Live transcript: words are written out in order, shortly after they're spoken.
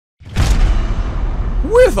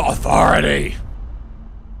with authority.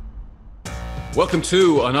 Welcome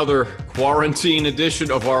to another quarantine edition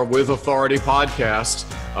of our With Authority podcast.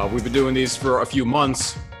 We've been doing these for a few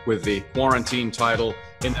months with the quarantine title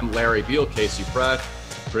in them. Larry Beal, Casey Pratt,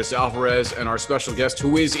 Chris Alvarez, and our special guest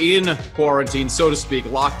who is in quarantine, so to speak,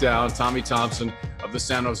 lockdown, Tommy Thompson of the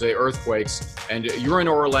San Jose Earthquakes. And you're in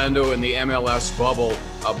Orlando in the MLS bubble.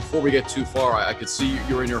 Before we get too far, I could see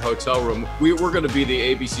you're in your hotel room. We're going to be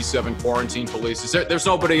the ABC7 quarantine police. There's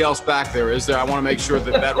nobody else back there, is there? I want to make sure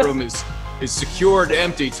that room is secured,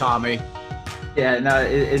 empty, Tommy. Yeah, no,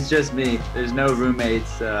 it's just me. There's no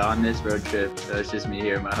roommates on this road trip, so it's just me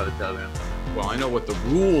here in my hotel room. Well, I know what the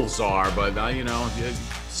rules are, but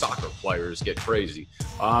soccer players get crazy.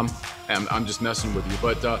 And I'm just messing with you.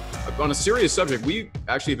 But on a serious subject, we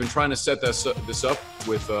actually have been trying to set this up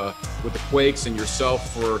with the Quakes and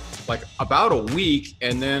yourself for like about a week,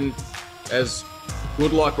 and then as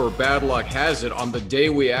good luck or bad luck has it, on the day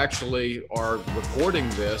we actually are recording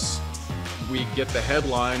this, we get the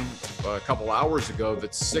headline a couple hours ago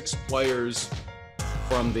that 6 players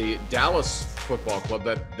from the Dallas Football Club,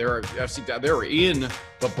 that they were in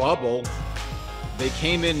the bubble, they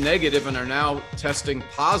came in negative and are now testing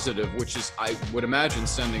positive, which is, I would imagine,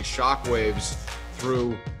 sending shockwaves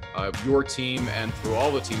through your team and through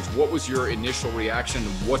all the teams. What was your initial reaction,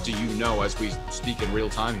 and what do you know as we speak in real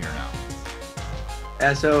time here now?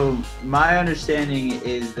 Yeah, so my understanding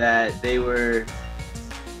is that they were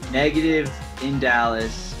negative in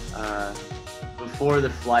Dallas before the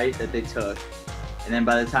flight that they took. And then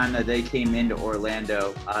by the time that they came into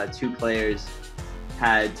Orlando, 2 players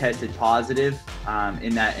had tested positive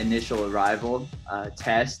in that initial arrival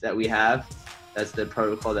test that we have. That's the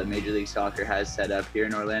protocol that Major League Soccer has set up here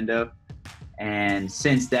in Orlando. And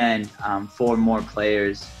since then, 4 more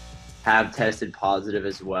players have tested positive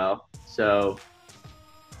as well. So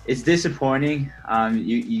it's disappointing.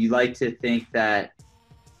 You like to think that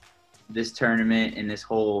this tournament and this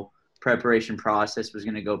whole preparation process was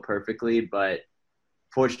going to go perfectly, but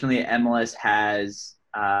fortunately MLS has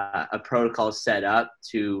a protocol set up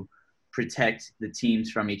to protect the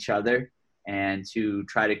teams from each other and to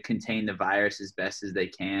try to contain the virus as best as they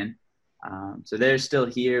can. So they're still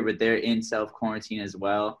here, but they're in self-quarantine as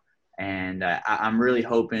well. And I'm really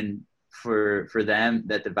hoping for them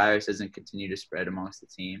that the virus doesn't continue to spread amongst the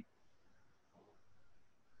team.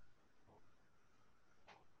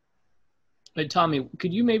 Hey, Tommy,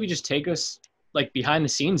 could you maybe just take us like behind the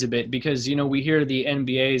scenes a bit? Because, we hear the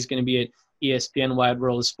NBA is going to be at ESPN Wide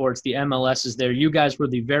World of Sports. The MLS is there. You guys were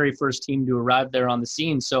the very first team to arrive there on the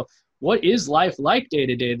scene. So what is life like day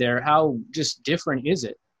to day there? How just different is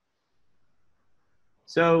it?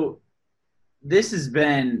 So this has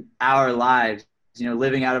been our lives,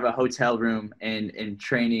 living out of a hotel room and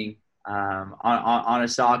training on a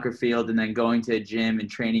soccer field, and then going to a gym and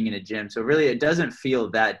training in a gym. So really it doesn't feel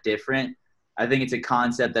that different. I think it's a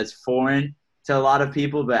concept that's foreign to a lot of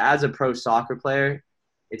people, but as a pro soccer player,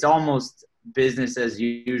 it's almost business as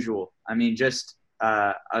usual. I mean, just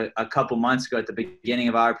a couple months ago at the beginning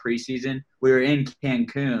of our preseason, we were in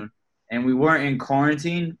Cancun and we weren't in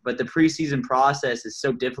quarantine, but the preseason process is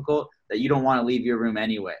so difficult that you don't want to leave your room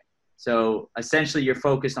anyway. So essentially you're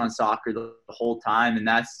focused on soccer the whole time, and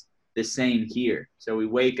that's the same here. So we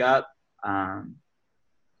wake up,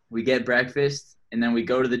 we get breakfast, and then we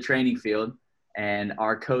go to the training field, and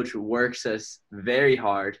our coach works us very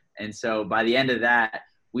hard. And so by the end of that,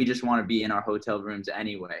 we just want to be in our hotel rooms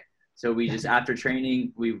anyway. So we just, after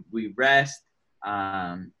training, we rest,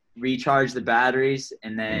 recharge the batteries.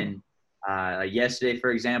 And then yesterday,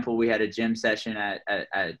 for example, we had a gym session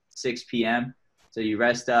at 6 p.m. So you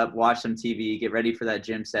rest up, watch some TV, get ready for that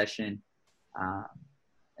gym session.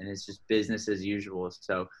 And it's just business as usual.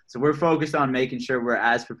 So we're focused on making sure we're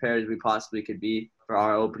as prepared as we possibly could be for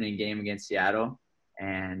our opening game against Seattle.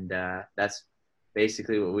 And that's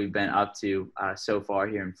basically what we've been up to so far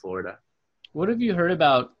here in Florida. What have you heard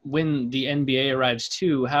about when the NBA arrives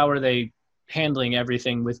too? How are they handling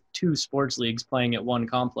everything with 2 sports leagues playing at one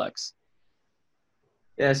complex?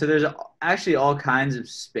 Yeah, so there's actually all kinds of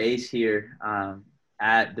space here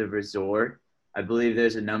at the resort. I believe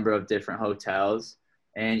there's a number of different hotels.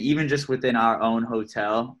 And even just within our own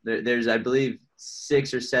hotel, there's, I believe,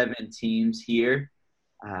 6 or 7 teams here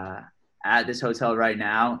at this hotel right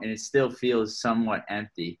now, and it still feels somewhat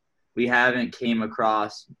empty. We haven't came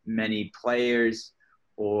across many players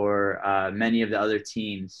or many of the other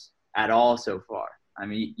teams at all so far. I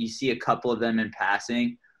mean, you see a couple of them in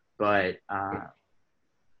passing, but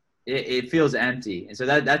it feels empty. And so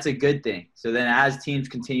that's a good thing. So then as teams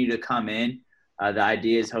continue to come in, the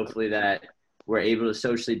idea is hopefully that we're able to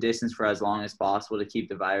socially distance for as long as possible to keep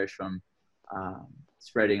the virus from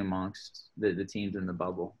spreading amongst the teams in the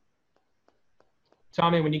bubble.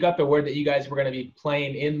 Tommy, when you got the word that you guys were going to be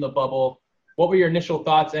playing in the bubble, what were your initial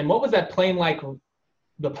thoughts, and what was that plane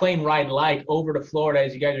ride like over to Florida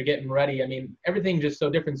as you guys are getting ready? I mean, everything's just so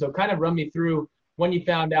different. So kind of run me through when you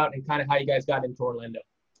found out and kind of how you guys got into Orlando.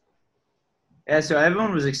 Yeah, so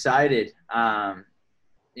everyone was excited.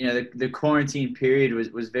 The quarantine period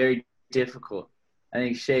was very difficult. I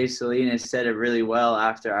think Shea Salinas said it really well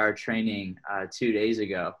after our training 2 days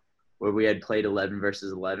ago, where we had played 11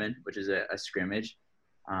 versus 11, which is a scrimmage.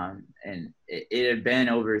 And it had been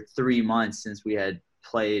over 3 months since we had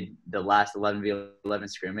played the last 11v11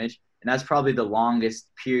 scrimmage. And that's probably the longest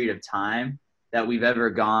period of time that we've ever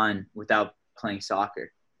gone without playing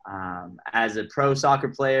soccer. As a pro soccer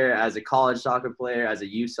player, as a college soccer player, as a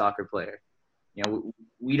youth soccer player,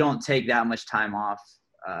 we don't take that much time off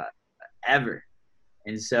ever.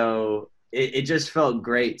 And so it just felt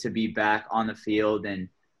great to be back on the field and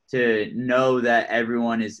to know that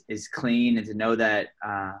everyone is clean, and to know that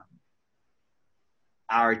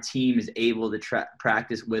our team is able to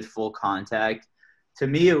practice with full contact. To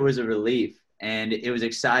me, it was a relief, and it was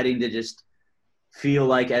exciting to just feel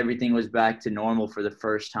like everything was back to normal for the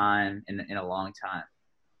first time in a long time.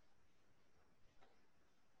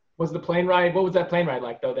 Was the plane ride? What was that plane ride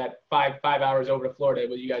like though? That five hours over to Florida.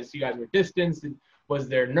 Was you guys were distanced? Was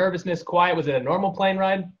there nervousness? Quiet? Was it a normal plane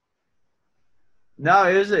ride? No,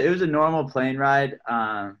 it was a normal plane ride.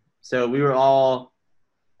 So we were all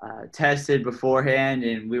tested beforehand,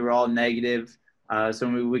 and we were all negative. So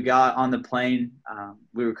when we got on the plane,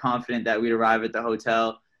 we were confident that we'd arrive at the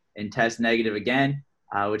hotel and test negative again,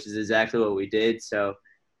 which is exactly what we did. So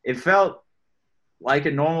it felt like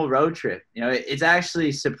a normal road trip. It's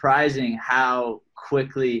actually surprising how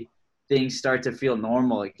quickly things start to feel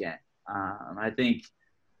normal again.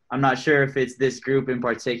 I'm not sure if it's this group in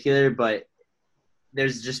particular, but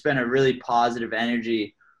there's just been a really positive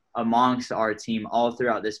energy amongst our team all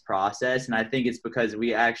throughout this process. And I think it's because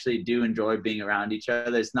we actually do enjoy being around each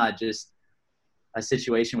other. It's not just a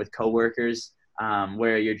situation with coworkers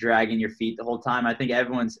where you're dragging your feet the whole time. I think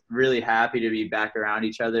everyone's really happy to be back around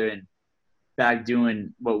each other and back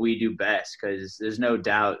doing what we do best, because there's no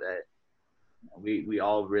doubt that we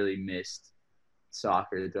all really missed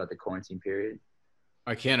soccer throughout the quarantine period.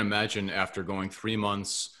 I can't imagine after going 3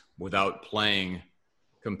 months without playing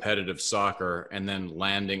competitive soccer and then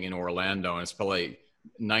landing in Orlando, and it's probably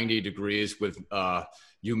 90 degrees with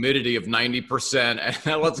humidity of 90%,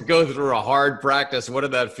 and let's go through a hard practice. What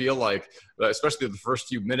did that feel like, especially the first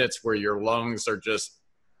few minutes where your lungs are just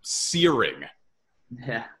searing?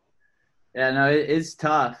 No, it's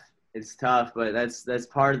tough. It's tough, but that's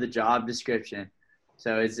part of the job description.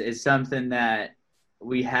 So it's something that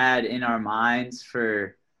we had in our minds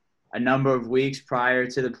for a number of weeks prior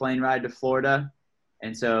to the plane ride to Florida.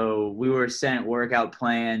 And so we were sent workout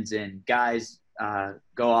plans, and guys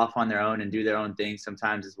go off on their own and do their own things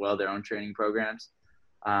sometimes as well, their own training programs.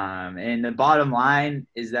 And the bottom line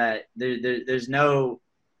is that there's no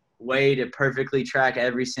way to perfectly track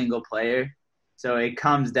every single player. So it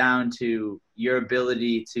comes down to your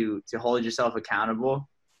ability to hold yourself accountable.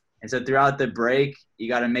 And so throughout the break, you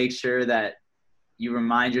got to make sure that you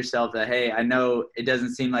remind yourself that, hey, I know it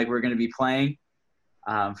doesn't seem like we're going to be playing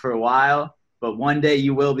for a while, but one day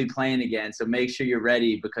you will be playing again. So make sure you're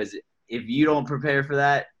ready, because if you don't prepare for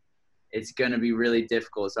that, it's going to be really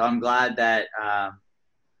difficult. So I'm glad that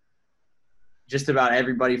just about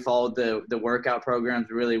everybody followed the workout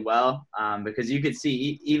programs really well, because you could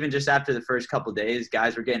see even just after the first couple of days,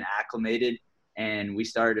 guys were getting acclimated, and we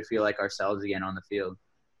started to feel like ourselves again on the field.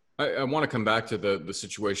 I want to come back to the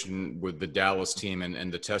situation with the Dallas team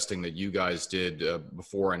and the testing that you guys did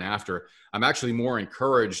before and after. I'm actually more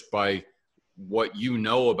encouraged by what you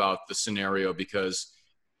know about the scenario, because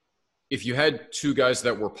if you had 2 guys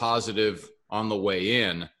that were positive on the way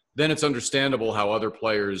in, then it's understandable how other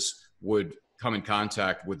players would come in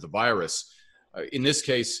contact with the virus. In this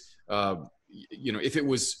case, if it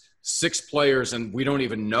was 6 players and we don't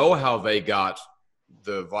even know how they got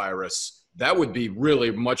the virus, that would be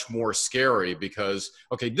really much more scary, because,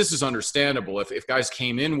 okay, this is understandable. If guys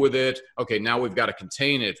came in with it, okay, now we've got to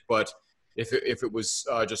contain it. But if it was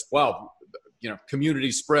just,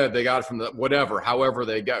 community spread, they got it from the whatever, however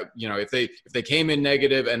they got, if they came in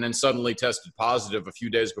negative and then suddenly tested positive a few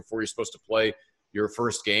days before you're supposed to play your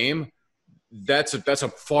first game, that's a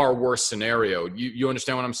far worse scenario. You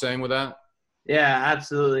understand what I'm saying with that? Yeah,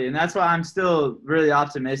 absolutely. And that's why I'm still really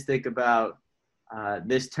optimistic about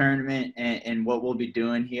this tournament and what we'll be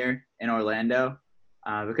doing here in Orlando,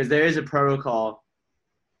 because there is a protocol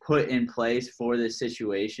put in place for this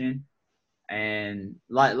situation. And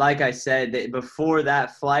like I said, before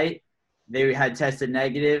that flight, they had tested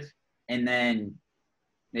negative, and then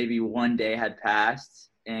maybe one day had passed.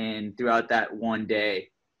 And throughout that one day,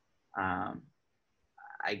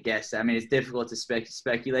 I guess, I mean, it's difficult to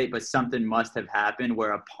speculate, but something must have happened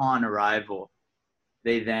where upon arrival,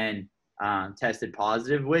 they then tested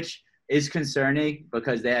positive, which is concerning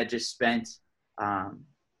because they had just spent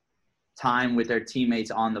time with their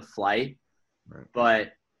teammates on the flight. Right.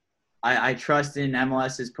 But I trust in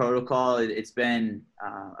MLS's protocol. It's been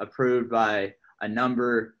approved by a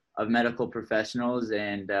number of medical professionals,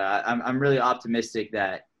 and I'm really optimistic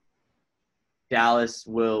that Dallas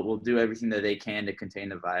will do everything that they can to contain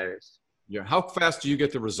the virus. Yeah. How fast do you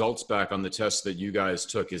get the results back on the tests that you guys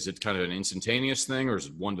took? Is it kind of an instantaneous thing, or is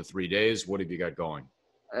it 1 to 3 days? What have you got going?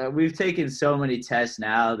 We've taken so many tests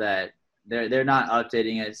now that they're not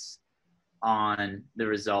updating us on the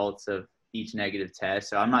results of each negative test.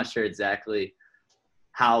 So I'm not sure exactly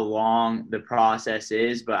how long the process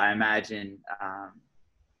is, but I imagine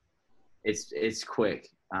it's quick.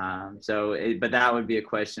 But that would be a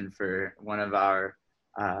question for one of our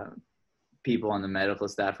people on the medical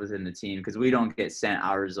staff within the team, because we don't get sent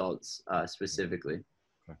our results specifically.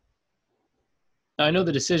 Okay. Now, I know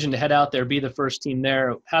the decision to head out there, be the first team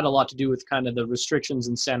there, had a lot to do with kind of the restrictions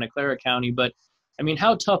in Santa Clara County. But, I mean,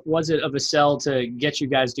 how tough was it of a sell to get you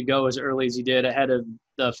guys to go as early as you did ahead of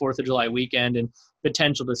the 4th of July weekend and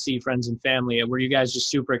potential to see friends and family? Were you guys just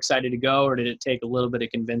super excited to go, or did it take a little bit of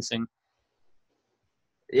convincing?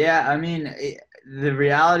 Yeah, I mean, the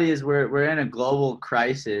reality is we're in a global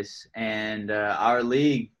crisis, and our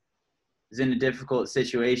league is in a difficult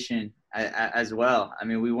situation as well. I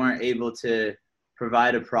mean, we weren't able to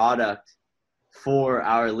provide a product for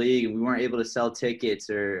our league. We weren't able to sell tickets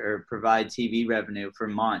or provide TV revenue for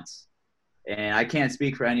months. And I can't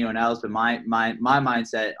speak for anyone else, but my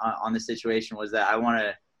mindset on the situation was that I want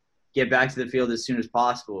to get back to the field as soon as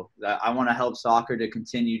possible. I want to help soccer to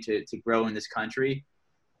continue to grow in this country.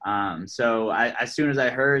 So as soon as I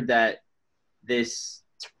heard that this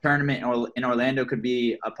tournament in Orlando could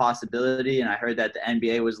be a possibility, and I heard that the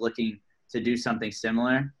NBA was looking to do something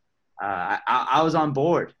similar, I was on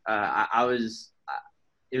board.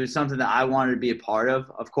 It was something that I wanted to be a part of.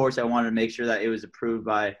 Of course, I wanted to make sure that it was approved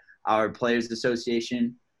by our Players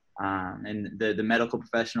Association and the medical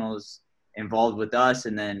professionals involved with us,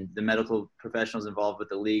 and then the medical professionals involved with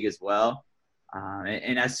the league as well.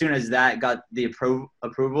 And as soon as that got the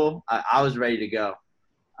approval, I was ready to go.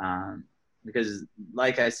 Because,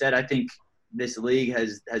 like I said, I think this league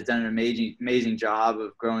has done an amazing job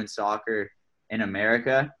of growing soccer in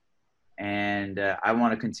America, and I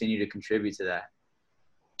want to continue to contribute to that.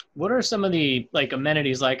 What are some of the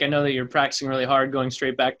amenities? I know that you're practicing really hard, going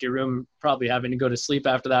straight back to your room, probably having to go to sleep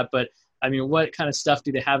after that. But I mean, what kind of stuff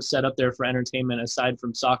do they have set up there for entertainment aside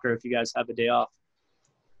from soccer if you guys have a day off?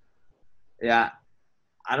 Yeah,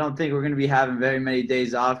 I don't think we're going to be having very many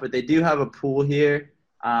days off, but they do have a pool here.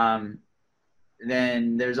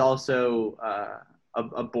 Then there's also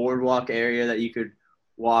a boardwalk area that you could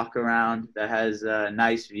walk around that has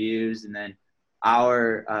nice views. And then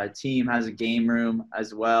our team has a game room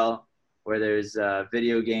as well, where there's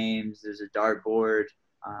video games, there's a dartboard,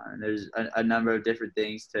 and there's a number of different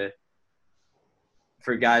things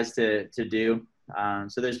for guys to do.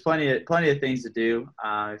 So there's plenty of things to do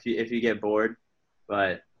if you get bored,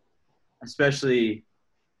 but especially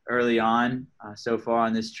early on, so far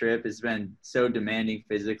on this trip, it's been so demanding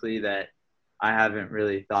physically that I haven't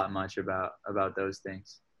really thought much about those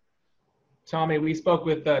things. Tommy, we spoke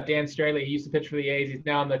with Dan Straley. He used to pitch for the A's. He's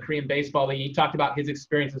now in the Korean Baseball League. He talked about his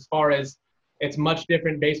experience as far as it's much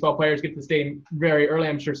different. Baseball players get to the stadium very early.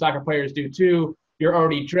 I'm sure soccer players do too. You're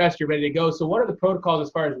already dressed. You're ready to go. So what are the protocols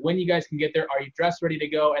as far as when you guys can get there? Are you dressed, ready to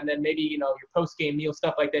go? And then maybe, your post-game meal,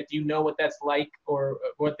 stuff like that. Do you know what that's like or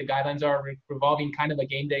what the guidelines are revolving kind of a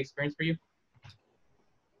game day experience for you?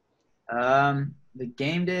 The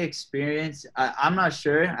game day experience, I'm not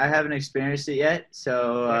sure. I haven't experienced it yet.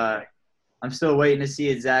 So I'm still waiting to see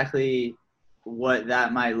exactly what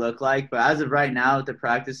that might look like. But as of right now, with the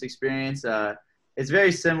practice experience, it's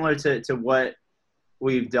very similar to what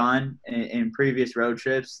we've done in previous road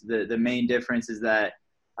trips. The main difference is that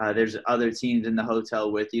there's other teams in the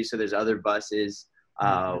hotel with you, so there's other buses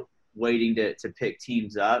waiting to pick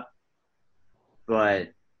teams up. But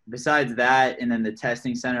besides that, and then the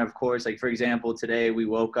testing center, of course, for example, today we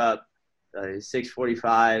woke up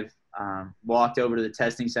 6:45, walked over to the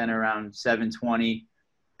testing center around 7:20,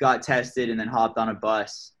 got tested, and then hopped on a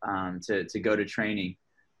bus to go to training.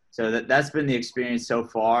 So that's been the experience so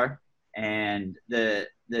far. And the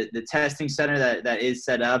testing center that is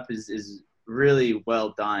set up is really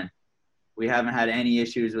well done. We haven't had any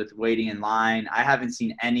issues with waiting in line. I haven't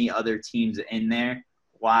seen any other teams in there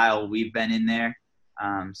while we've been in there.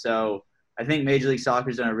 So I think Major League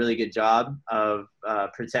Soccer's done a really good job of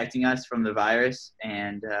protecting us from the virus,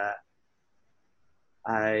 and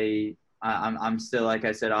I'm still, like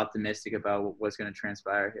I said, optimistic about what's going to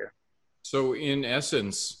transpire here. So in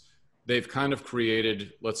essence, they've kind of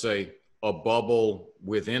created, let's say, a bubble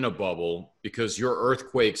within a bubble, because your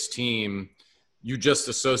Earthquakes team, you just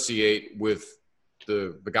associate with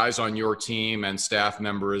the guys on your team and staff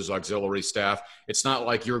members, auxiliary staff. It's not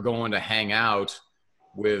like you're going to hang out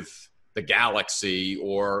with the Galaxy,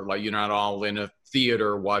 or like you're not all in a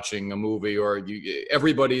theater watching a movie, or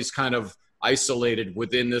everybody's kind of isolated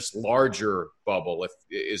within this larger bubble.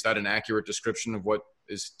 Is that an accurate description of what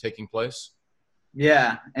is taking place?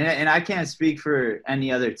 Yeah, and I can't speak for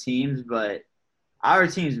any other teams, but our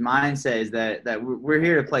team's mindset is that we're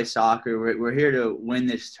here to play soccer. We're here to win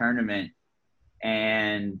this tournament.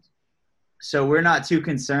 And so we're not too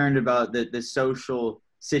concerned about the social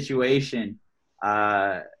situation.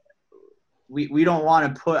 We don't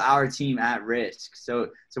want to put our team at risk.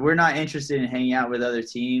 So we're not interested in hanging out with other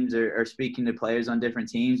teams or speaking to players on different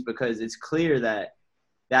teams, because it's clear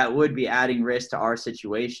that would be adding risk to our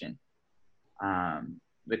situation.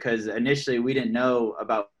 Because initially we didn't know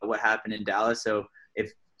about what happened in Dallas. So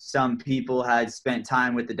if some people had spent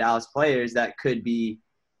time with the Dallas players, that could be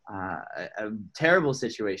a terrible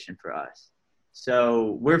situation for us.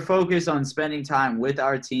 So we're focused on spending time with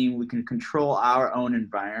our team. We can control our own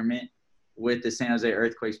environment with the San Jose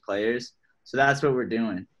Earthquakes players. So that's what we're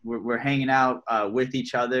doing. We're hanging out with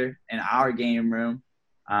each other in our game room.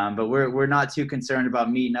 But we're not too concerned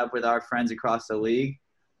about meeting up with our friends across the league,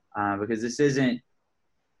 because this isn't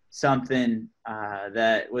something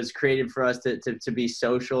that was created for us to be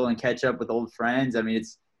social and catch up with old friends. I mean,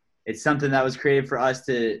 it's something that was created for us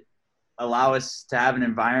to allow us to have an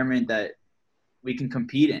environment that we can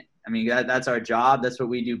compete in. I mean, that's our job. That's what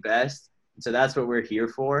we do best. So that's what we're here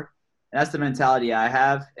for. And that's the mentality I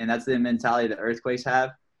have, and that's the mentality the Earthquakes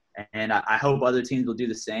have. And I hope other teams will do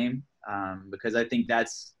the same, because I think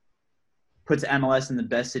that's puts MLS in the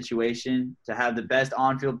best situation to have the best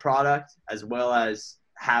on-field product as well as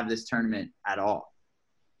have this tournament at all.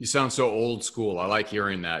 You sound so old school. I like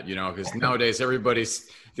hearing that, because nowadays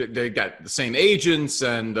they got the same agents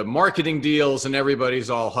and the marketing deals, and everybody's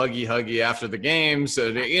all huggy after the games.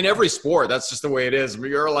 In every sport, that's just the way it is.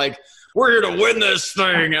 You're like, we're here to win this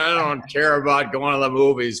thing. I don't care about going to the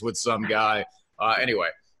movies with some guy. Anyway,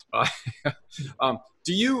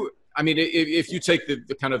 do you – I mean, if you take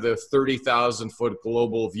the kind of the 30,000-foot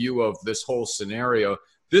global view of this whole scenario,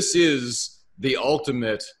 this is the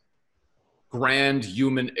ultimate grand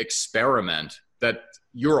human experiment that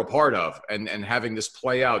you're a part of, and having this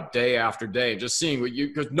play out day after day, and just seeing what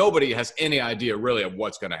because nobody has any idea really of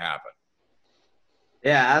what's going to happen.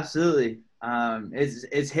 Yeah, absolutely.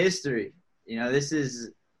 It's history. This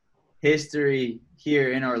is history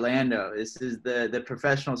here in Orlando. This is the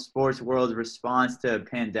professional sports world's response to a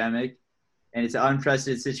pandemic, and it's an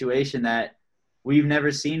unprecedented situation that we've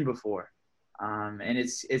never seen before. And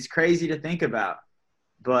it's crazy to think about,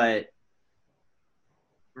 but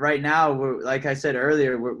right now, like I said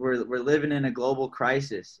earlier, we're living in a global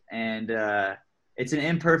crisis, and it's an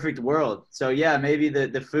imperfect world. So yeah, maybe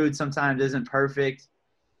the food sometimes isn't perfect.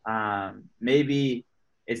 Maybe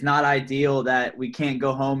it's not ideal that we can't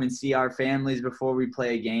go home and see our families before we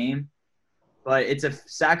play a game, but it's a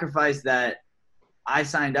sacrifice that I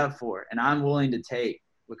signed up for and I'm willing to take,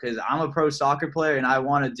 because I'm a pro soccer player and I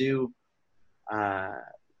want to do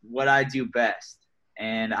what I do best.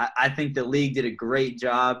 And I think the league did a great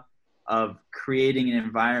job of creating an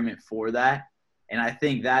environment for that. And I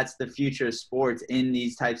think that's the future of sports in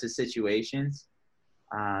these types of situations.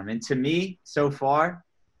 And to me, so far,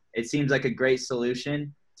 it seems like a great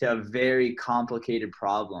solution to a very complicated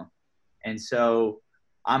problem. And so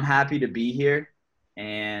I'm happy to be here.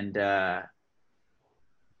 And I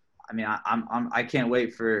mean, I can't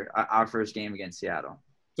wait for our first game against Seattle.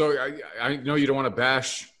 So I know you don't want to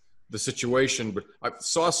bash the situation, but I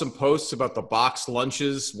saw some posts about the box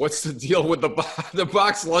lunches. What's the deal with the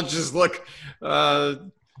box lunches? Look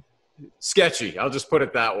sketchy. I'll just put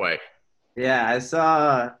it that way. Yeah, I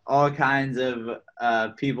saw all kinds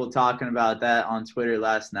of people talking about that on Twitter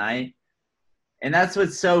last night. And that's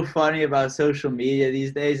what's so funny about social media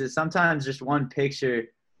these days, is sometimes just one picture,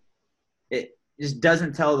 it just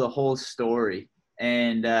doesn't tell the whole story.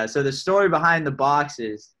 And so the story behind the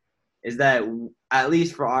boxes is that, at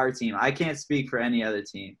least for our team, I can't speak for any other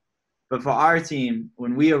team, but for our team,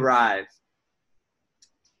 when we arrive,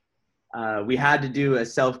 we had to do a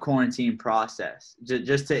self-quarantine process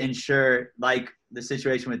just to ensure, like the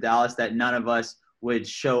situation with Dallas, that none of us would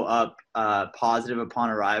show up positive upon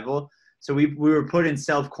arrival. So we were put in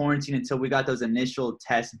self-quarantine until we got those initial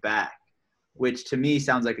tests back, which to me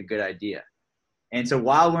sounds like a good idea. And so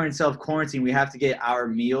while we're in self-quarantine, we have to get our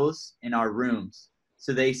meals in our rooms.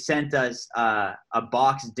 So they sent us a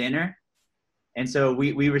box dinner. And so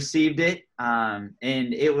we received it, and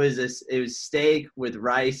it was steak with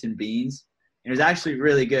rice and beans. It was actually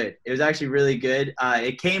really good.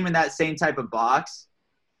 It came in that same type of box,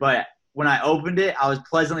 but when I opened it, I was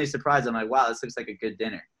pleasantly surprised. I'm like, wow, this looks like a good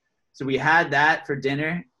dinner. So we had that for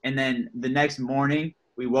dinner, and then the next morning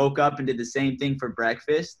we woke up and did the same thing for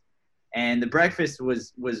breakfast, and the breakfast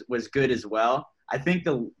was good as well. I think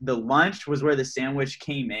the lunch was where the sandwich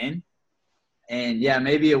came in, and yeah,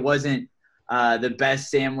 maybe it wasn't the best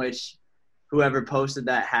sandwich whoever posted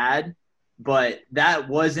that had, but that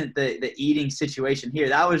wasn't the eating situation here.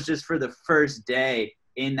 That was just for the first day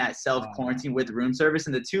in that self-quarantine with room service,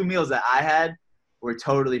 and the 2 meals that I had were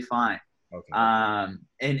totally fine. Okay.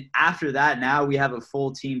 And after that, now we have a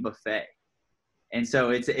full team buffet. And so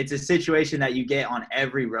it's a situation that you get on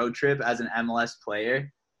every road trip as an MLS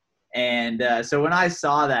player. And so when I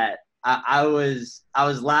saw that, I was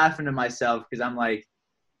laughing to myself, because I'm like,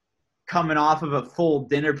 coming off of a full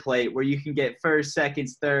dinner plate where you can get first,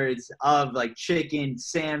 seconds, thirds of like chicken,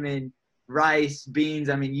 salmon, rice, beans.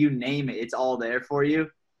 I mean, you name it, it's all there for you.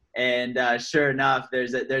 And sure enough,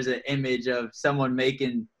 there's an image of someone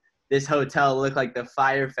making this hotel look like the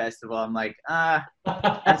Fire Festival. I'm like,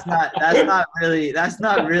 that's not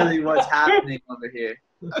really what's happening over here.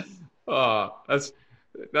 Oh,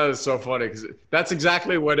 that is so funny, because that's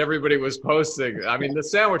exactly what everybody was posting. I mean, the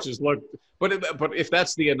sandwiches looked, but if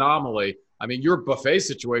that's the anomaly, I mean, your buffet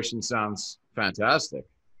situation sounds fantastic.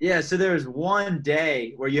 Yeah, so there was one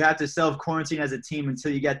day where you have to self-quarantine as a team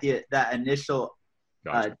until you get that initial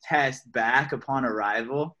test back upon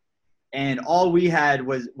arrival. And all we had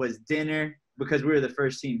was dinner, because we were the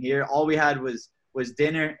first team here. All we had was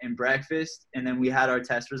dinner and breakfast, and then we had our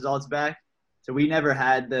test results back. So we never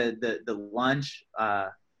had the lunch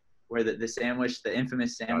where the sandwich, the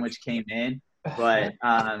infamous sandwich, came in. But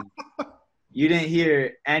you didn't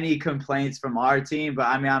hear any complaints from our team. But,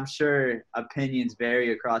 I mean, I'm sure opinions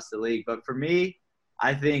vary across the league. But for me,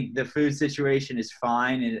 I think the food situation is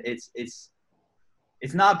fine. And it's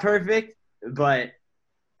not perfect, but,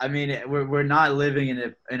 I mean, we're not living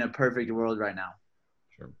in a perfect world right now.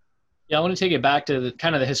 Sure. Yeah, I want to take it back to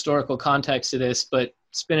the historical context of this, but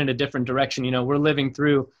spin it a different direction. You know, we're living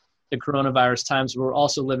through the coronavirus times. We're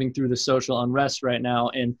also living through the social unrest right now.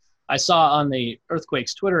 And I saw on the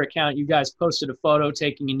Earthquakes Twitter account, you guys posted a photo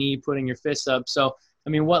taking a knee, putting your fists up. So, I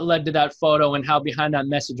mean, what led to that photo, and how behind that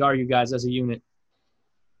message are you guys as a unit?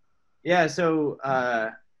 Yeah, so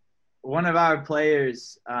one of our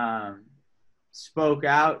players spoke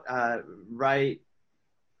out right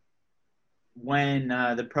when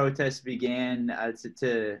the protests began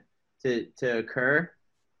to occur,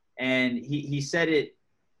 and he said it.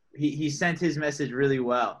 He sent his message really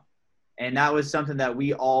well, and that was something that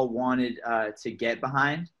we all wanted to get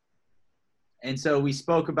behind. And so we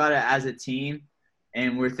spoke about it as a team,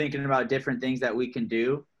 and we're thinking about different things that we can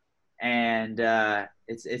do. And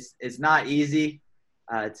it's not easy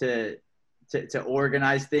to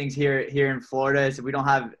organize things here in Florida. So we don't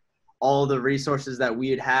have all the resources that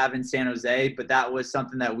we'd have in San Jose, but that was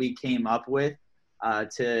something that we came up with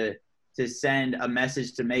to send a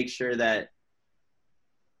message to make sure that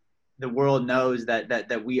the world knows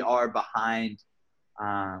that we are behind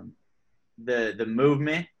the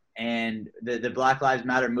movement and the Black Lives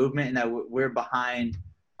Matter movement, and that we're behind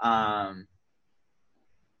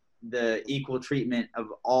the equal treatment of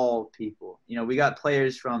all people. You know, we got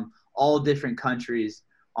players from all different countries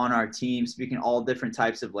on our team speaking all different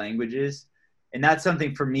types of languages. And that's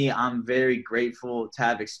something for me I'm very grateful to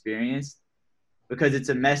have experienced, because it's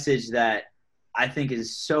a message that I think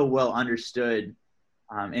is so well understood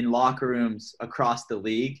in locker rooms across the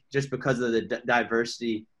league, just because of the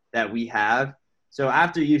diversity that we have. So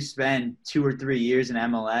after you spend 2 or 3 years in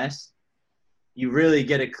MLS, you really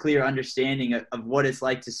get a clear understanding of what it's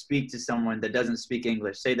like to speak to someone that doesn't speak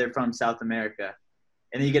English. Say they're from South America.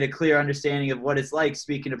 And then you get a clear understanding of what it's like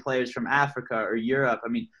speaking to players from Africa or Europe. I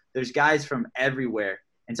mean, there's guys from everywhere.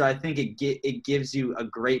 And so I think it gives you a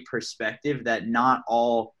great perspective that not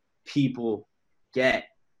all people get,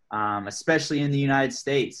 especially in the United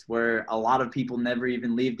States, where a lot of people never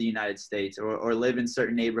even leave the United States or live in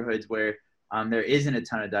certain neighborhoods where there isn't a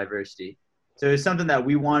ton of diversity. So it's something that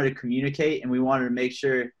we wanted to communicate, and we wanted to make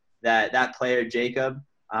sure that player, Jacob,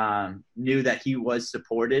 knew that he was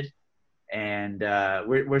supported. And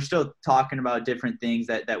we're still talking about different things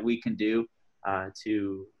that we can do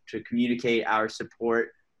to communicate our support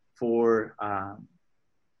for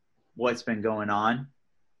what's been going on.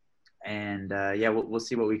 And we'll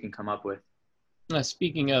see what we can come up with.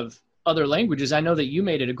 Speaking of other languages, I know that you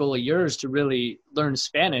made it a goal of yours to really learn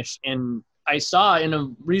Spanish. And I saw in a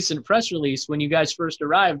recent press release when you guys first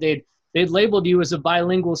arrived, they'd labeled you as a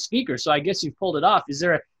bilingual speaker. So I guess you've pulled it off. Is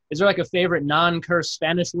there like a favorite non-curse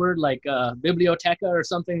Spanish word like biblioteca or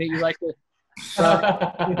something that you like to?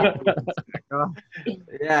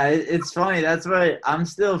 Yeah, it's funny. That's what I'm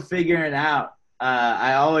still figuring out.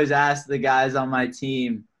 I always ask the guys on my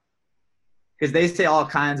team because they say all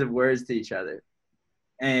kinds of words to each other.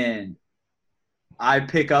 And I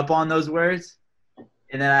pick up on those words.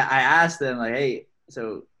 And then I ask them, like, hey,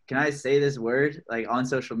 so can I say this word, like, on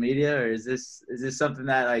social media? Or is this something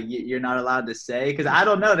that, like, you're not allowed to say? Because I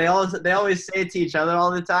don't know. They always say it to each other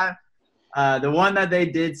all the time. The one that they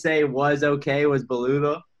did say was okay was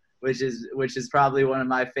boludo, which is probably one of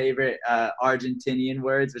my favorite Argentinian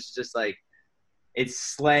words, which is just, like, it's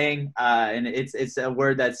slang, and it's a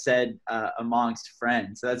word that's said amongst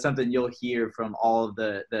friends. So that's something you'll hear from all of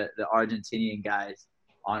the Argentinian guys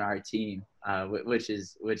on our team, which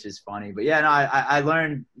is funny. But yeah, no, I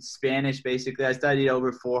learned Spanish basically. I studied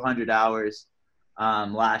over 400 hours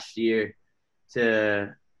last year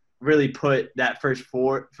to really put that first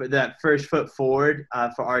foot forward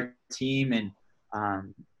for our team, and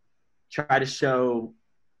try to show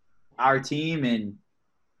our team and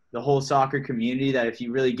the whole soccer community that if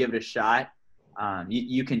you really give it a shot,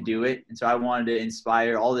 you can do it. And so I wanted to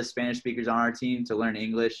inspire all the Spanish speakers on our team to learn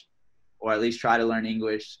English, or at least try to learn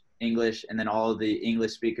English, and then all of the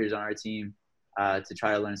English speakers on our team to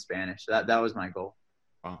try to learn Spanish. So that was my goal.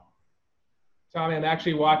 Wow. Tommy, I'm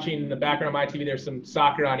actually watching in the background of my TV. There's some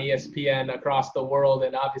soccer on ESPN across the world,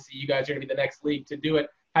 and obviously you guys are going to be the next league to do it.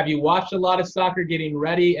 Have you watched a lot of soccer getting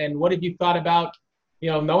ready, and what have you thought about,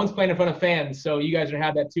 no one's playing in front of fans, so you guys are going to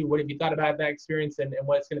have that too. What have you thought about that experience and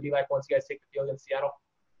what it's going to be like once you guys take the field in Seattle?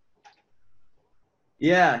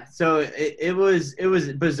 Yeah, so it was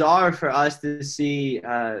bizarre for us to see,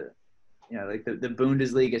 like the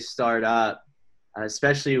Bundesliga start up,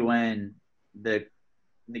 especially when the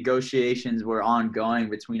negotiations were ongoing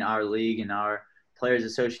between our league and our Players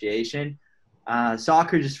Association.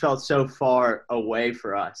 Soccer just felt so far away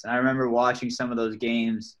for us. And I remember watching some of those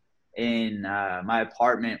games in my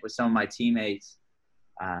apartment with some of my teammates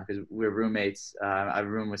because we're roommates. I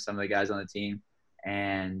room with some of the guys on the team,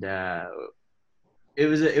 and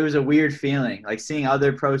it was a weird feeling, like seeing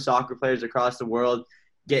other pro soccer players across the world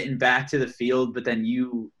getting back to the field, but then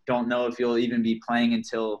you don't know if you'll even be playing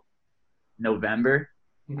until November.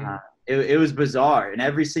 Mm-hmm. It was bizarre, and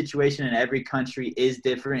every situation in every country is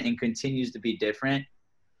different and continues to be different.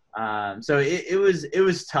 So it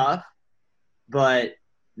was tough, but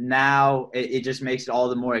now it just makes it all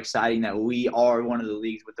the more exciting that we are one of the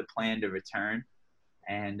leagues with the plan to return.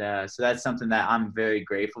 And so that's something that I'm very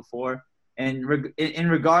grateful for. And in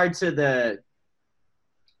regard to the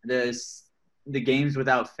games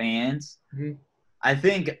without fans, mm-hmm. I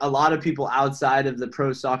think a lot of people outside of the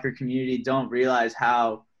pro soccer community don't realize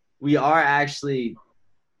how we are actually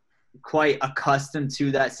quite accustomed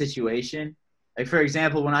to that situation. Like, for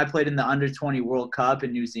example, when I played in the Under-20 World Cup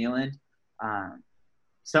in New Zealand,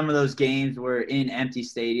 some of those games were in empty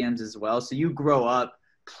stadiums as well. So you grow up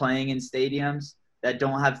playing in stadiums that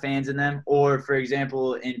don't have fans in them. Or, for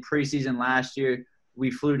example, in preseason last year,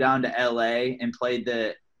 we flew down to LA and played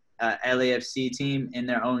the LAFC team in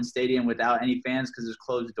their own stadium without any fans because it was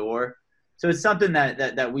closed door. So it's something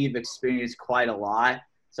that we've experienced quite a lot.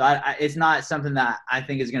 So it's not something that I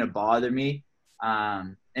think is going to bother me.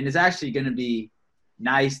 And it's actually going to be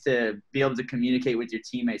nice to be able to communicate with your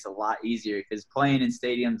teammates a lot easier, because playing in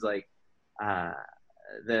stadiums like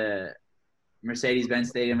the Mercedes-Benz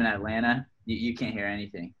Stadium in Atlanta, you can't hear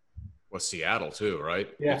anything. Well, Seattle too, right?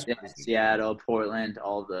 Yeah, Seattle, Portland,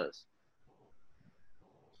 all of those.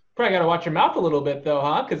 Probably got to watch your mouth a little bit though,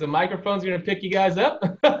 huh? Because the microphone's going to pick you guys up.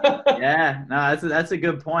 Yeah, no, that's a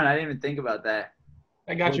good point. I didn't even think about that.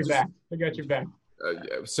 I got your back.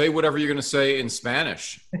 Say whatever you're going to say in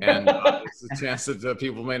Spanish, and there's a chance that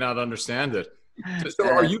people may not understand it. So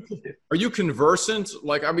are you conversant?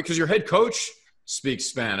 Like, because your head coach speaks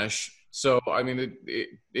Spanish, so I mean,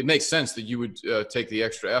 it makes sense that you would take the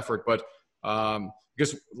extra effort. But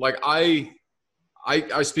because like I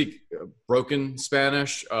speak broken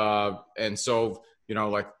Spanish, and so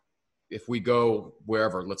like if we go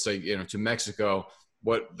wherever, let's say to Mexico.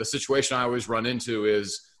 What the situation I always run into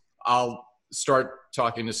is I'll start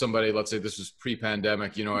talking to somebody, let's say this was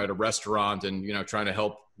pre-pandemic, at a restaurant and, trying to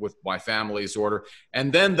help with my family's order.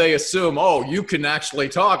 And then they assume, oh, you can actually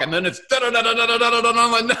talk. And then it's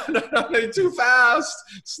too fast.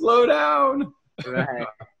 Slow down. Right.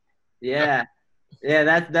 Yeah.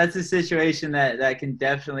 Yeah, that's a situation that can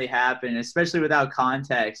definitely happen, especially without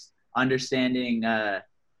context. Understanding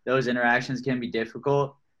those interactions can be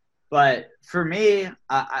difficult. But for me,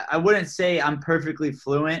 I wouldn't say I'm perfectly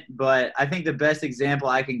fluent, but I think the best example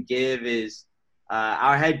I can give is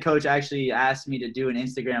our head coach actually asked me to do an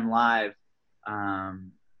Instagram Live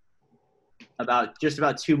about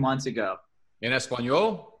 2 months ago. In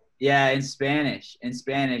Espanol? Yeah, in Spanish.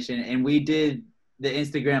 And we did the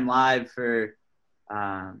Instagram Live for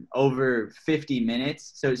over 50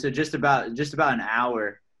 minutes. So just about an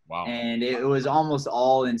hour. Wow. And it was almost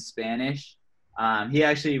all in Spanish. He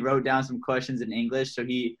actually wrote down some questions in English. So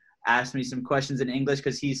he asked me some questions in English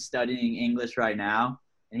because he's studying English right now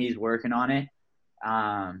and he's working on it.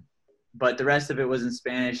 But the rest of it was in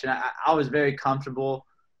Spanish. And I was very comfortable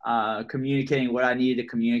communicating what I needed to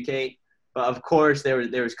communicate. But of course, there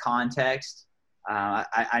was context.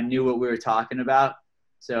 I knew what we were talking about.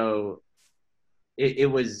 So it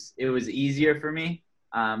was easier for me.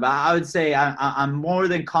 But I would say I'm more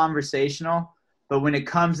than conversational. But when it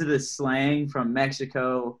comes to the slang from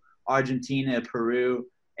Mexico, Argentina, Peru,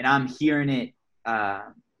 and I'm hearing it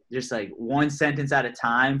just like one sentence at a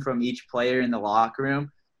time from each player in the locker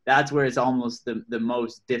room, that's where it's almost the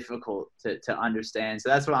most difficult to understand. So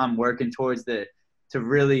that's what I'm working towards to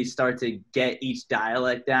really start to get each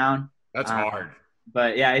dialect down. That's hard.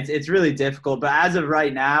 But yeah, it's really difficult. But as of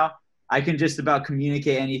right now, I can just about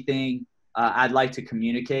communicate anything I'd like to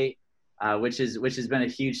communicate. Which has been a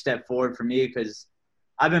huge step forward for me because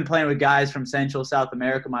I've been playing with guys from Central South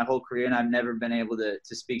America my whole career, and I've never been able to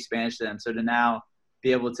speak Spanish to them. So to now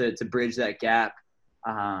be able to bridge that gap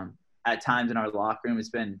at times in our locker room, it's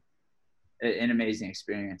been an amazing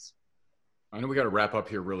experience. I know we got to wrap up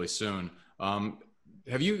here really soon.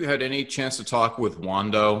 Have you had any chance to talk with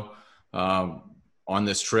Wando on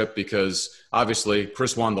this trip? Because obviously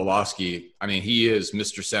Chris Wondolowski, I mean, he is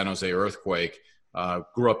Mr. San Jose Earthquake.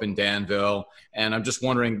 Grew up in Danville, and I'm just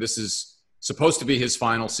wondering, this is supposed to be his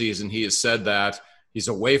final season. He has said that he's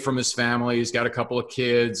away from his family. He's got a couple of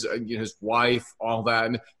kids, his wife, all that.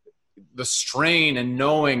 And the strain and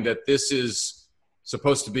knowing that this is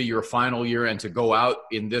supposed to be your final year and to go out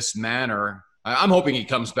in this manner. I'm hoping he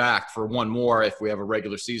comes back for one more if we have a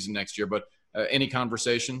regular season next year, but any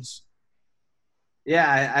conversations?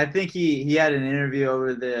 Yeah, I think he had an interview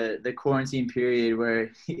over the quarantine period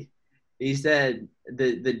where he said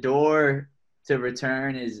the door to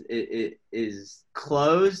return is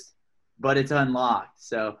closed, but it's unlocked.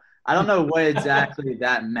 So I don't know what exactly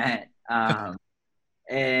that meant.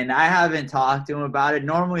 And I haven't talked to him about it.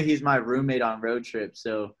 Normally he's my roommate on road trips.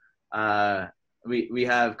 So we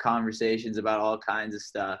have conversations about all kinds of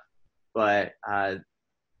stuff. But I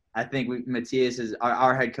think Matthias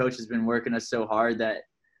our head coach has been working us so hard that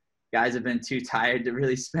guys have been too tired to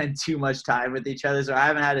really spend too much time with each other. So I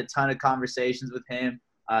haven't had a ton of conversations with him,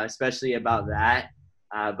 especially about that.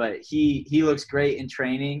 But he looks great in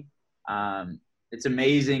training. It's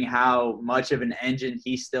amazing how much of an engine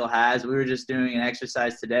he still has. We were just doing an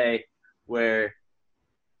exercise today where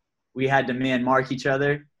we had to man mark each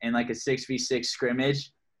other in like a 6v6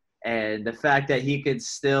 scrimmage. And the fact that he could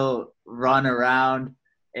still run around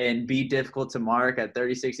and be difficult to mark at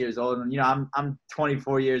 36 years old. And, I'm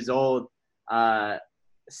 24 years old,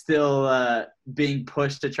 still being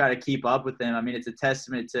pushed to try to keep up with him. I mean, it's a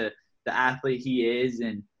testament to the athlete he is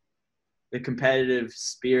and the competitive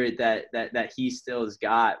spirit that he still has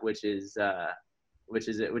got, which is a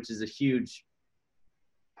huge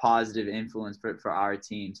positive influence for our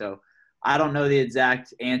team. So I don't know the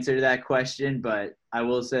exact answer to that question, but I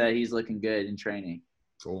will say that he's looking good in training.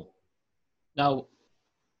 Cool. Now,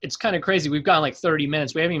 it's kind of crazy. We've gone like 30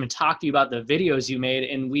 minutes. We haven't even talked to you about the videos you made.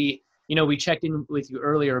 And we checked in with you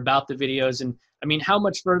earlier about the videos. And I mean, how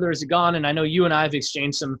much further has it gone? And I know you and I have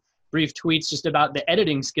exchanged some brief tweets just about the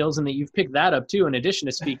editing skills and that you've picked that up too, in addition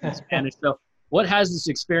to speaking Spanish. So what has this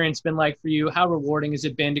experience been like for you? How rewarding has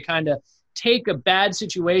it been to kind of take a bad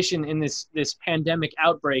situation in this pandemic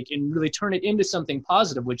outbreak and really turn it into something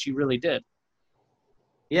positive, which you really did?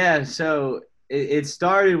 Yeah. So it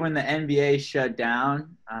started when the NBA shut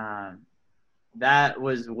down. That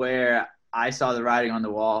was where I saw the writing on the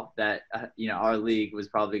wall that, our league was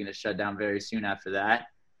probably going to shut down very soon after that.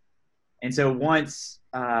 And so once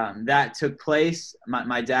that took place,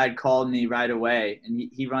 my dad called me right away, and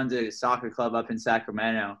he runs a soccer club up in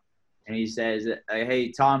Sacramento. And he says,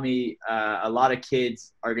 hey, Tommy, a lot of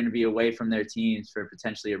kids are going to be away from their teams for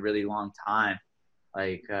potentially a really long time.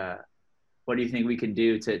 Like, what do you think we can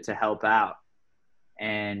do to help out?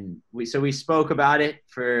 And we spoke about it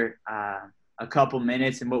for a couple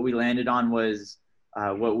minutes, and what we landed on was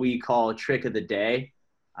what we call trick of the day.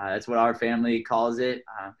 That's what our family calls it,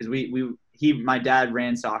 because my dad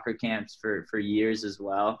ran soccer camps for years as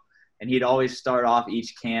well, and he'd always start off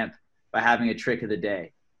each camp by having a trick of the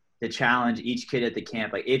day to challenge each kid at the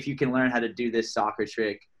camp. Like, if you can learn how to do this soccer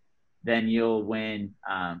trick, then you'll win,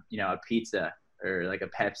 a pizza or like a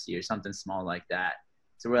Pepsi or something small like that.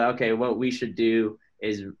 So we're like, okay, what we should do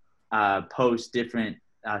is post different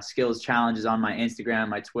skills challenges on my Instagram,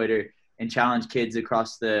 my Twitter, and challenge kids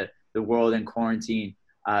across the world in quarantine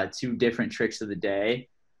to different tricks of the day.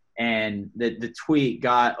 And the tweet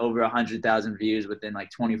got over 100,000 views within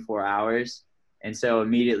like 24 hours. And so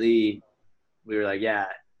immediately we were like, yeah,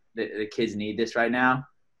 the kids need this right now.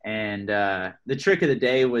 And the trick of the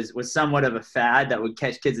day was somewhat of a fad that would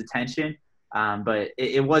catch kids' attention, but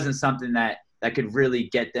it wasn't something that could really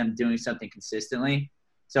get them doing something consistently.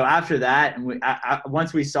 So after that, and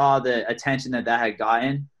once we saw the attention that had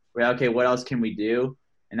gotten, we're like, okay, what else can we do?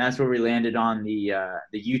 And that's where we landed on the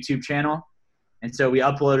YouTube channel. And so we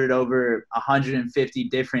uploaded over 150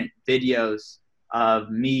 different videos of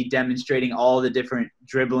me demonstrating all the different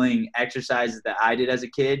dribbling exercises that I did as a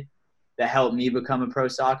kid that helped me become a pro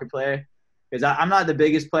soccer player. Because I'm not the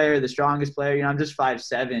biggest player, the strongest player. I'm just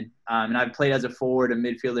 5'7", and I've played as a forward, a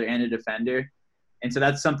midfielder, and a defender. And so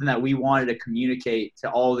that's something that we wanted to communicate to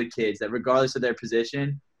all the kids, that regardless of their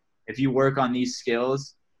position, if you work on these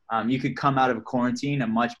skills, you could come out of quarantine a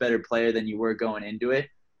much better player than you were going into it.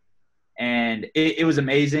 And it was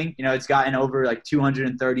amazing. It's gotten over like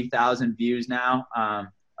 230,000 views now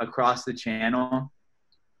across the channel.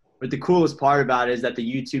 But the coolest part about it is that the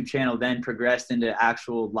YouTube channel then progressed into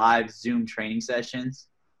actual live Zoom training sessions,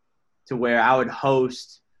 to where I would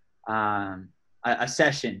host a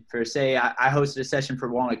session for, say, I hosted a session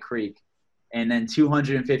for Walnut Creek, and then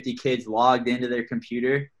 250 kids logged into their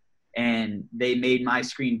computer, and they made my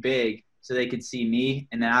screen big so they could see me,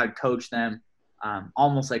 and then I would coach them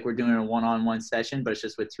almost like we're doing a one-on-one session, but it's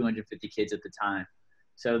just with 250 kids at the time.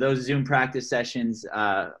 So those Zoom practice sessions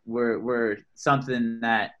were something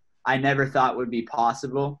that I never thought would be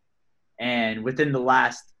possible. And within the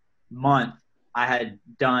last month, I had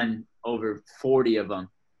done over 40 of them.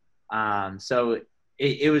 So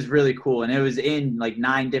it was really cool. And it was in like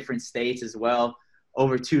 9 different states as well,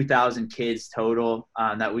 over 2,000 kids total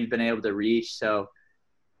that we've been able to reach. So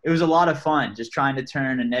it was a lot of fun just trying to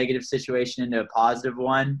turn a negative situation into a positive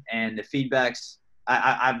one. And the feedbacks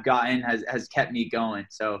I've gotten has kept me going.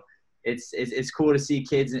 So it's cool to see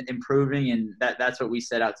kids improving, and that's what we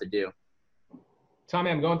set out to do. Tommy,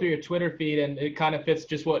 I'm going through your Twitter feed, and it kind of fits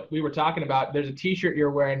just what we were talking about. There's a T-shirt you're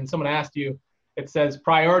wearing, and someone asked you, it says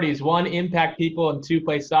priorities: 1, impact people, and 2,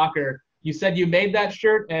 play soccer. You said you made that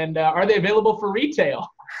shirt, and are they available for retail?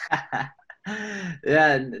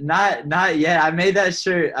 Yeah, not yet. I made that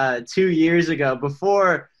shirt 2 years ago,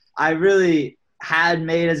 before I really had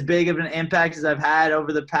made as big of an impact as I've had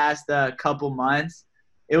over the past couple months.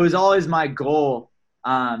 It was always my goal.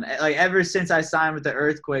 Like ever since I signed with the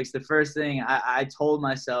Earthquakes, the first thing I told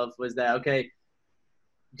myself was that, okay,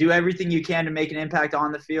 do everything you can to make an impact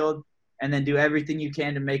on the field, and then do everything you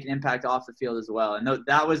can to make an impact off the field as well. And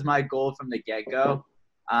that was my goal from the get-go.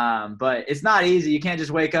 But it's not easy. You can't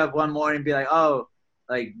just wake up one morning and be like, oh,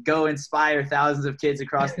 like go inspire thousands of kids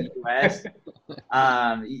across the U.S.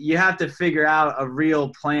 You have to figure out a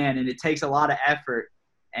real plan, and it takes a lot of effort.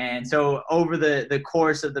 And so over the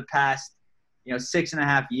course of the past,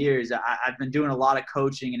 6.5 years, I've been doing a lot of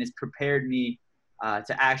coaching, and it's prepared me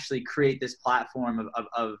to actually create this platform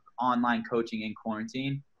of online coaching in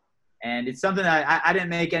quarantine. And it's something that I didn't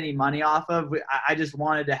make any money off of. I just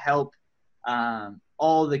wanted to help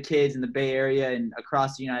all the kids in the Bay Area and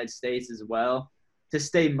across the United States as well to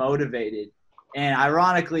stay motivated. And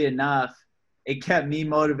ironically enough, it kept me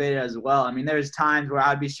motivated as well. I mean, there's times where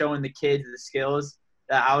I'd be showing the kids the skills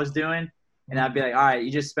that I was doing, and I'd be like, all right,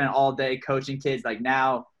 you just spent all day coaching kids. Like,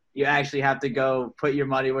 now you actually have to go put your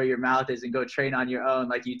money where your mouth is and go train on your own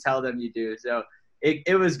like you tell them you do. So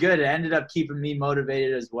it was good. It ended up keeping me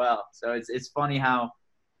motivated as well. So it's funny how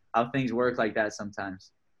things work like that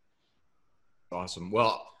sometimes. Awesome.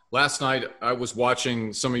 Well, last night I was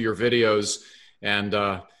watching some of your videos, and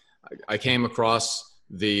I came across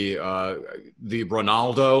the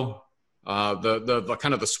Ronaldo, the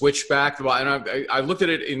kind of the switchback, and I looked at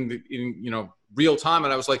it in real time,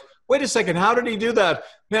 and I was like, wait a second, how did he do that?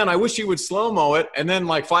 Man, I wish he would slow-mo it. And then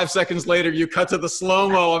like 5 seconds later, you cut to the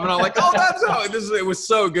slow-mo. I mean, I'm like, oh, that's how it was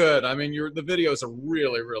so good. I mean, the videos are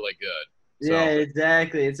really, really good. So. Yeah,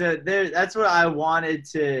 exactly. That's what I wanted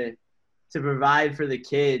to to provide for the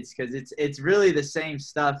kids, because it's really the same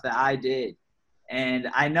stuff that I did. And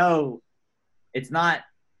I know it's not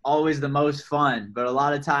always the most fun, but a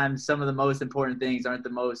lot of times some of the most important things aren't the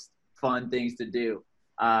most fun things to do.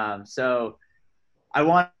 So I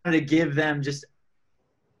wanted to give them just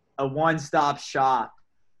a one-stop shop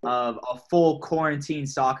of a full quarantine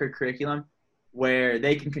soccer curriculum where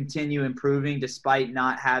they can continue improving despite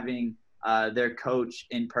not having their coach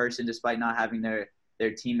in person, despite not having their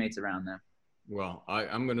teammates around them. Well,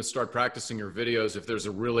 I'm going to start practicing your videos. If there's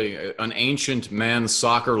an ancient men's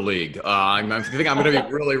soccer league, I think I'm going to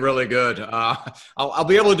be really, really good. I'll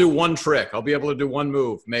be able to do one trick. I'll be able to do one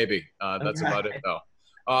move, maybe. That's about it, though.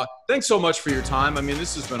 Thanks so much for your time. I mean,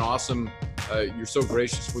 this has been awesome. You're so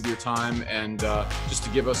gracious with your time, and just to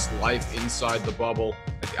give us life inside the bubble.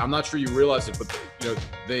 I'm not sure you realize it, but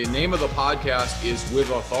the name of the podcast is With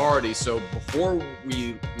Authority. So before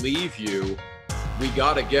we leave you, we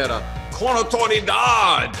got to get a con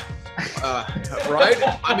autoridad, right?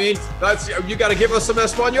 I mean, you got to give us some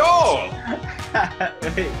Espanol.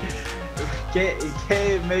 ¿Qué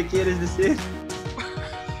me quieres decir?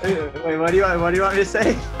 Wait, what do you want me to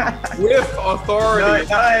say? With authority.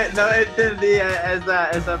 No entendí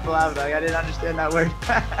esa palabra. I didn't understand that word.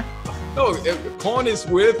 No, con is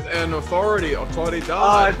with and authority. Autoridad.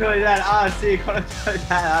 Oh, autoridad. Sí, con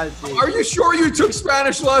autoridad. Sí. Are you sure you took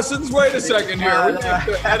Spanish lessons? Wait a second here. We have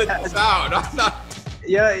to edit this out. I'm not.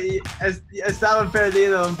 Yo estaba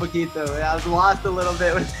perdido un poquito. I was lost a little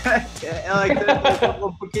bit with that. Like,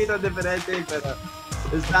 un poquito diferente, pero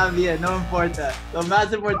está bien, no importa. Lo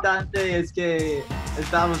más importante es que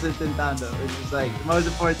estamos intentando. It's just like the most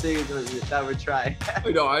important thing is that we're trying.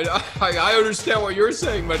 I understand what you're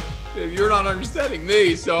saying, but you're not understanding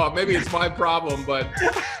me, so maybe it's my problem, but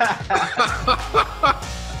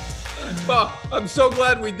well, I'm so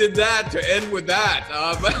glad we did that to end with that.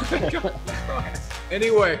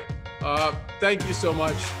 Anyway, thank you so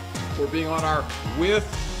much for being on our With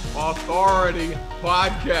Authority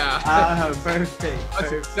podcast. Perfect.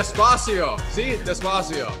 Despacio. Sí,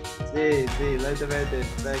 despacio. Sí, lentamente.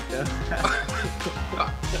 Perfecto.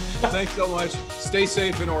 Thanks so much. Stay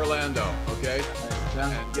safe in Orlando, okay?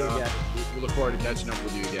 And we look forward to catching up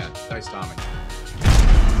with you again. Thanks, Tommy.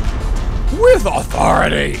 With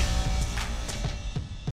Authority.